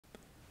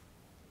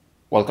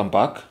Welcome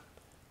back.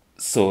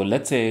 So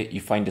let's say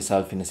you find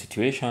yourself in a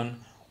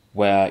situation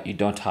where you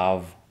don't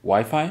have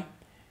Wi-Fi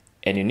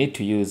and you need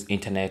to use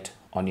internet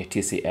on your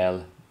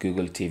TCL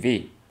Google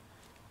TV.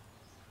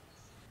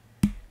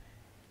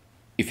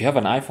 If you have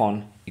an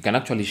iPhone, you can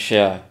actually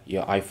share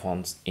your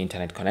iPhone's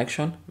internet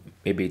connection,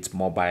 maybe it's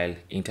mobile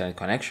internet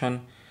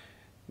connection,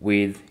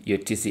 with your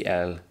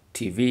TCL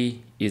TV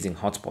using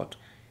hotspot.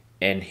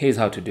 And here's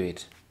how to do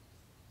it.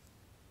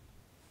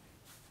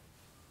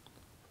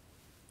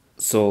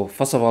 So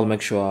first of all,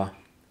 make sure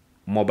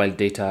mobile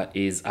data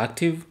is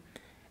active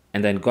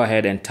and then go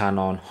ahead and turn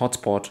on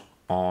hotspot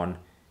on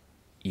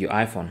your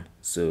iPhone.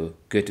 So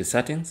go to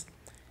settings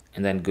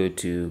and then go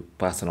to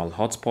personal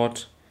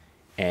hotspot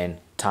and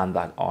turn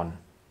that on.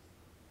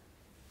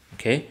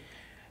 Okay,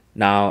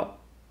 now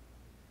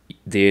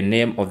the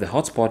name of the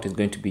hotspot is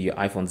going to be your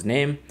iPhone's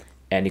name,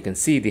 and you can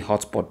see the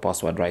hotspot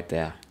password right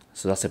there.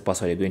 So that's the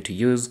password you're going to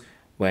use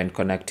when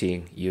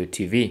connecting your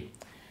TV.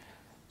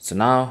 So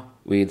now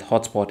with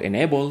hotspot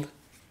enabled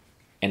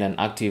and an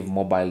active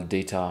mobile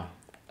data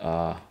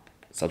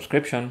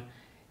subscription,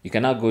 you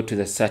can now go to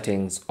the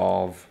settings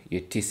of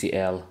your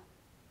TCL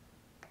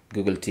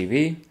Google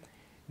TV,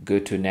 go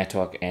to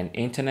network and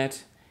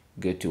internet,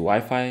 go to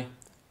Wi-Fi,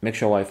 make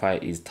sure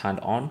Wi-Fi is turned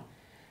on,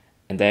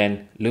 and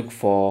then look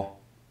for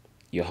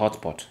your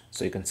hotspot.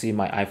 So you can see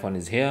my iPhone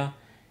is here,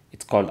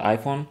 it's called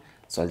iPhone,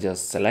 so I'll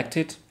just select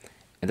it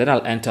and then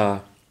I'll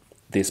enter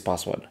this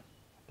password.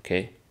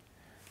 Okay,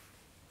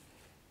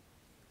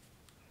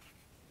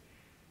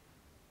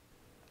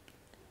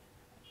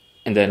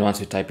 and then once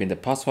you type in the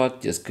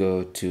password, just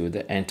go to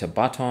the enter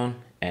button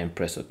and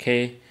press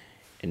OK,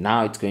 and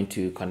now it's going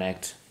to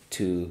connect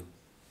to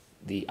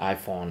the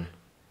iPhone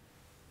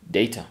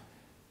data.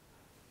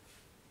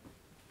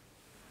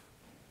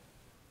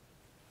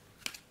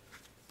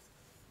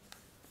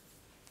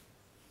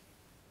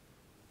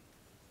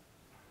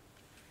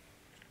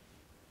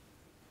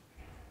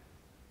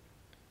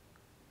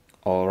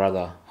 Or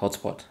rather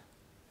hotspot.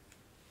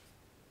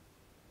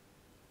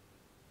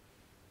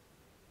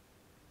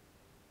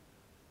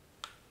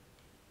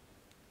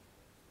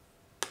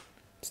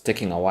 It's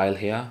taking a while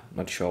here,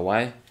 not sure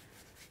why,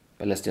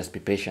 but let's just be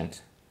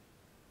patient.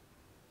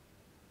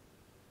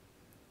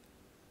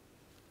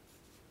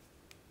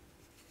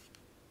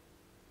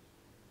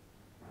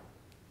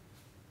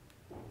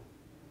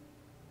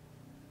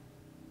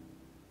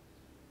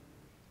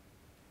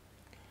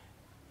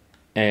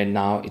 And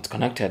now it's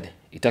connected.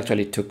 It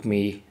actually took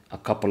me a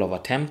couple of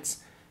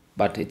attempts,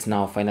 but it's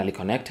now finally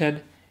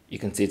connected. You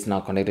can see it's now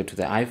connected to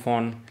the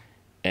iPhone,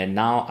 and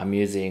now I'm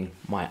using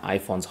my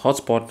iPhone's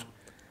hotspot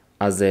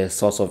as a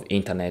source of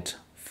internet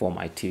for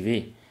my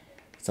TV.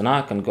 So now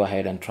I can go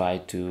ahead and try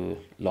to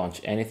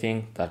launch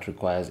anything that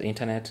requires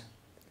internet,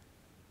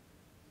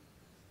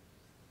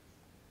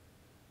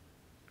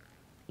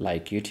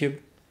 like YouTube,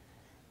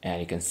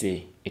 and you can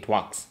see it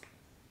works.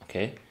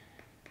 Okay.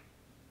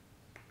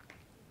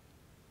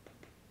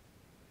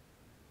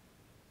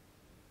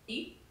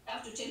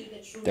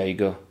 There you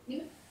go.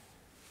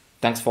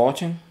 Thanks for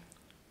watching.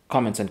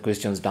 Comments and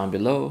questions down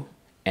below,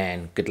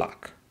 and good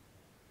luck.